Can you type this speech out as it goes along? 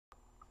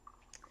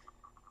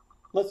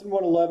Lesson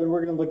 111,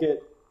 we're going to look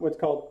at what's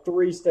called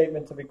 3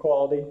 statements of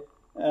equality.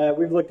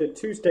 We've looked at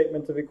 2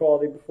 statements of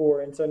equality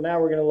before, and so now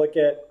we're going to look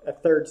at a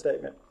 3rd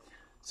statement.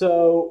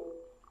 So,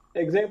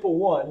 example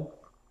 1,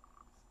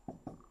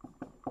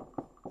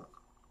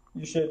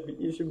 you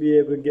should be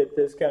able to get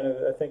this kind of,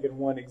 I think, in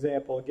one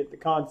example, get the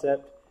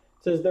concept.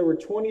 It says there were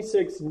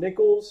 26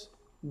 nickels,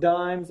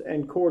 dimes,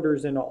 and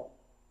quarters in all.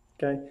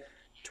 Okay,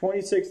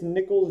 26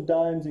 nickels,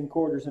 dimes, and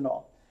quarters in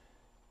all.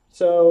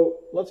 So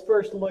let's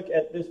first look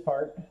at this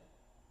part.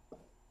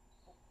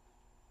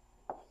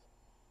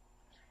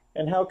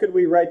 And how could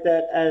we write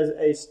that as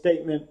a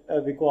statement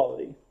of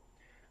equality?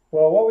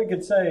 Well, what we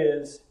could say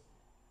is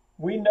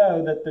we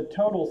know that the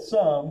total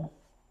sum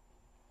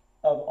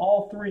of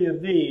all 3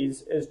 of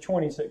these is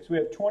 26. We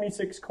have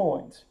 26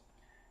 coins.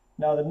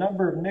 Now the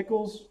number of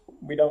nickels,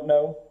 we don't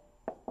know.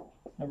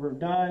 Number of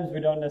dimes, we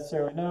don't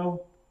necessarily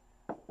know.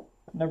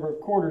 Number of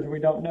quarters, we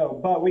don't know.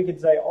 But we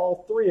could say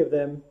all 3 of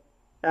them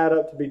add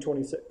up to be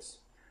 26.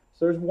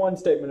 So there's one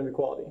statement of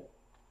equality.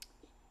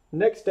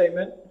 Next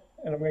statement,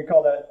 and I'm going to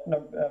call that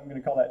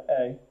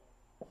A.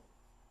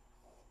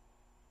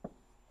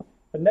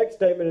 The next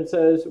statement, it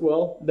says,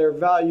 well, their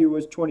value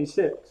was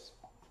 26.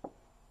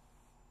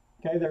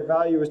 Okay, their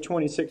value was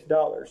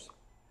 $26.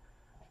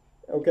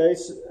 Okay,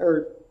 so,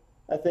 or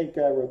I think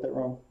I wrote that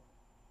wrong.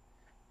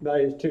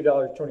 Value is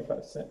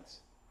 $2.25.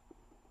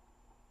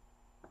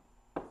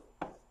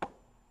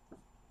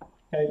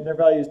 Okay, their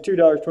value is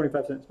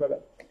 $2.25. My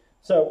bad.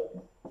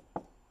 So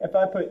if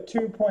I put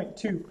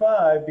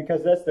 2.25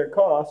 because that's their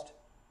cost,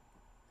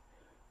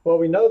 well,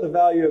 we know the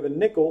value of a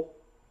nickel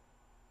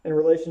in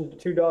relation to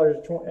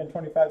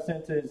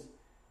 $2.25 is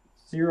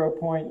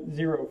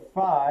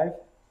 0.05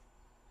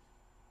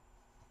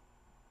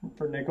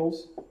 for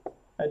nickels.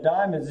 A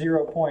dime is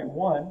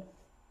 0.1,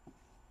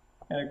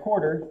 and a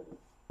quarter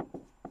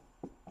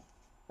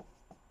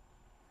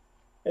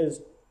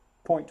is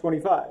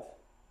 0.25.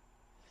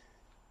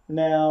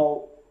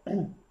 Now,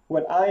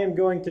 what I am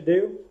going to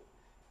do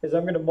is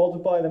I'm going to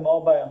multiply them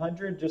all by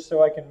 100 just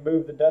so I can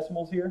move the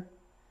decimals here,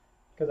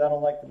 because I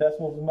don't like the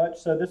decimals as much.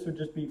 So this would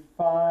just be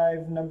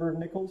 5 number of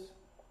nickels.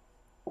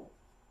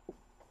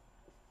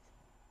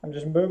 I'm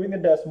just moving the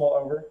decimal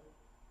over,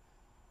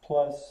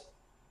 plus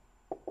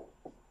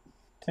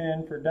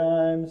 10 for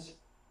dimes,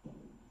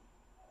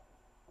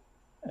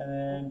 and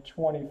then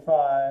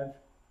 25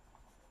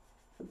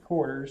 for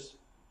quarters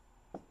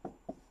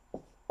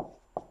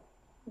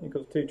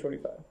equals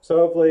 225. So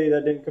hopefully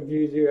that didn't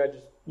confuse you. I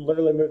just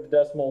literally moved the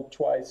decimal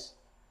twice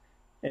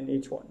in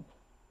each one.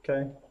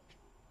 Okay?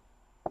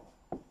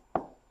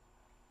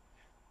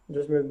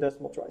 Just move the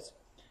decimal twice.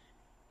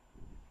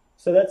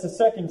 So that's the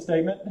second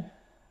statement.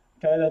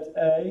 Okay, that's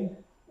A,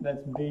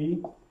 that's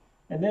B.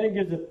 And then it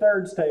gives a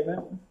third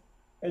statement.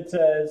 It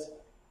says,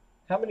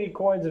 how many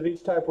coins of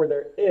each type were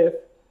there if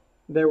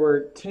there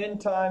were 10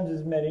 times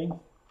as many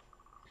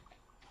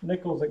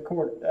nickels as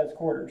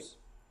quarters?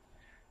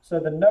 So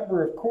the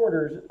number of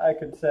quarters, I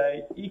could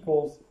say,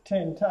 equals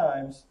 10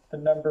 times the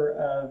number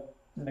of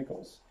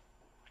nickels.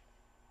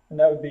 And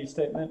that would be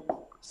statement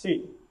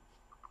C.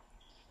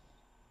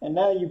 And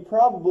now you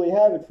probably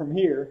have it from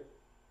here.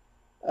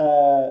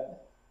 Let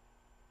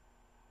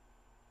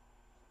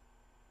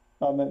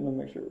me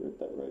make sure I wrote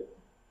that right.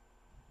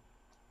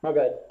 My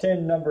bad.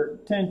 10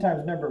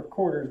 times number of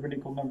quarters would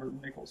equal number of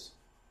nickels.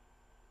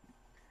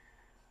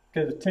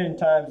 Because 10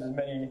 times as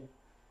many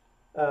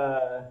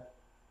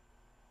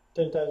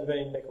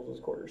nickels as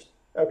quarters.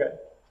 Okay.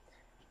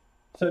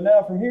 So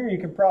now from here you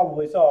can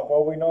probably solve.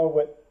 Well, we know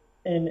what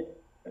in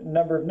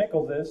number of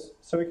nickels is,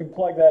 so we can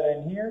plug that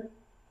in here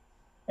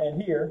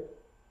and here.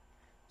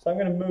 So I'm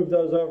going to move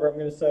those over. I'm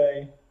going to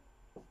say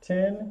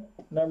 10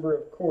 number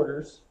of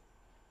quarters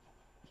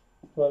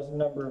plus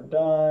number of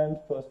dimes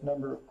plus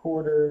number of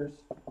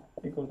quarters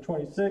equals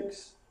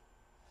 26.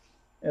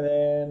 And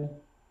then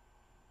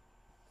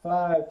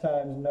 5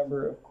 times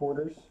number of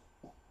quarters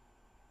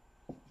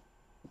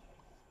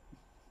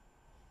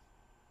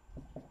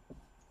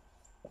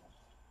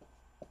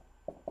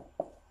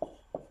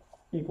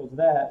equals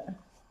that.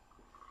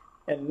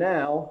 And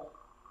now,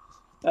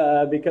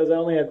 because I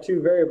only have 2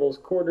 variables,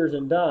 quarters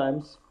and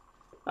dimes,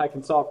 I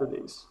can solve for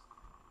these.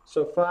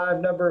 So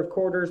 5 number of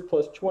quarters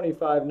plus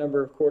 25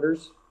 number of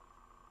quarters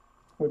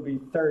would be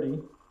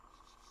 30.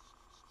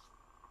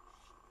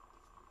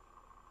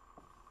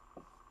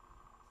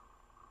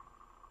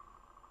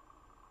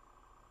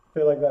 I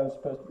feel like that was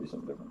supposed to be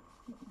something different.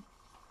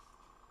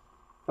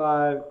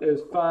 5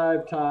 is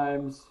 5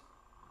 times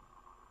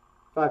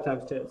 10,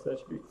 so that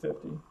should be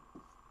 50.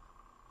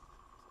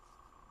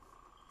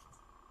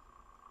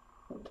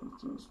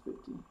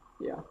 50.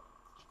 Yeah.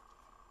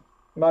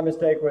 My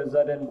mistake was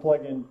I didn't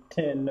plug in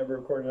 10 number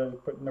of quarters, I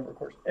just put number of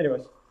quarters.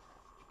 Anyways,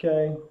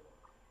 okay.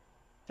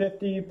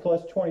 50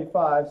 plus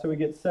 25, so we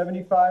get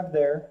 75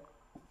 there.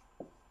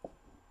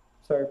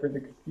 Sorry for the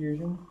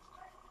confusion.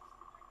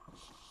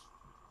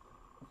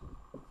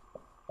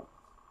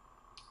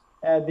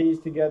 Add these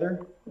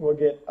together, we'll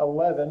get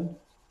 11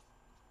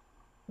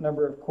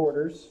 number of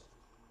quarters.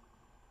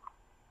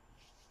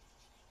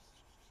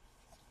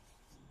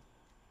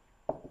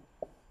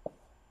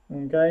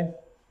 Okay?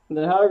 And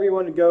then however you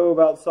want to go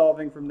about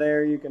solving from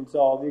there, you can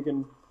solve. You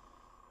can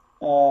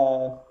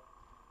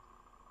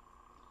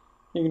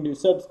do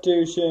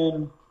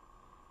substitution,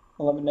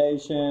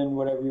 elimination,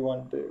 whatever you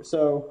want to do.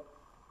 So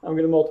I'm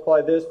going to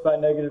multiply this by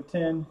negative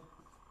 10.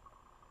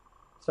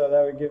 So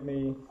that would give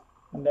me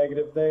a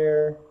negative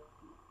there,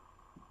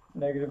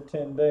 negative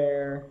 10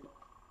 there,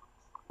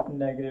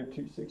 negative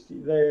 260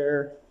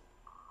 there.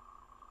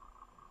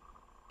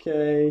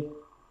 Okay,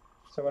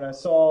 so when I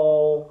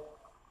solve,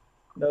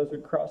 those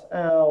would cross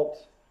out.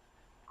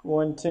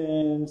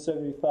 110,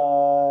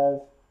 75,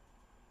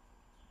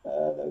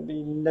 that would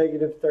be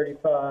negative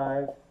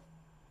 35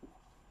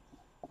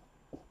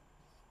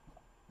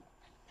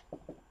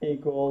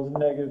 equals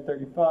negative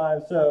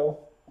 35. So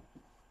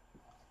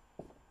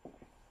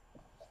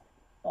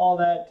all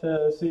that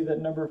to see that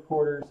number of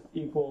quarters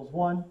equals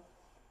 1.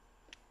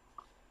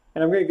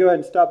 And I'm going to go ahead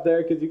and stop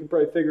there because you can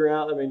probably figure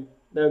out, I mean,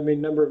 that would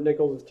mean number of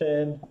nickels is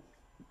 10.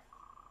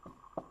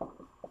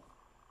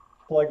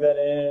 Plug that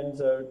in,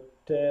 so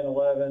 10,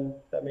 11,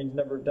 that means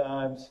number of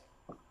dimes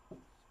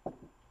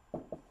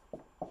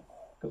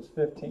equals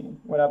 15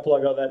 when I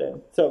plug all that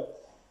in. So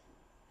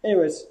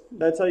anyways,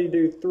 that's how you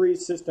do 3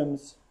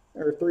 systems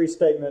or 3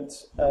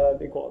 statements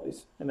of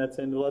equalities. And that's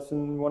into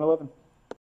lesson 111.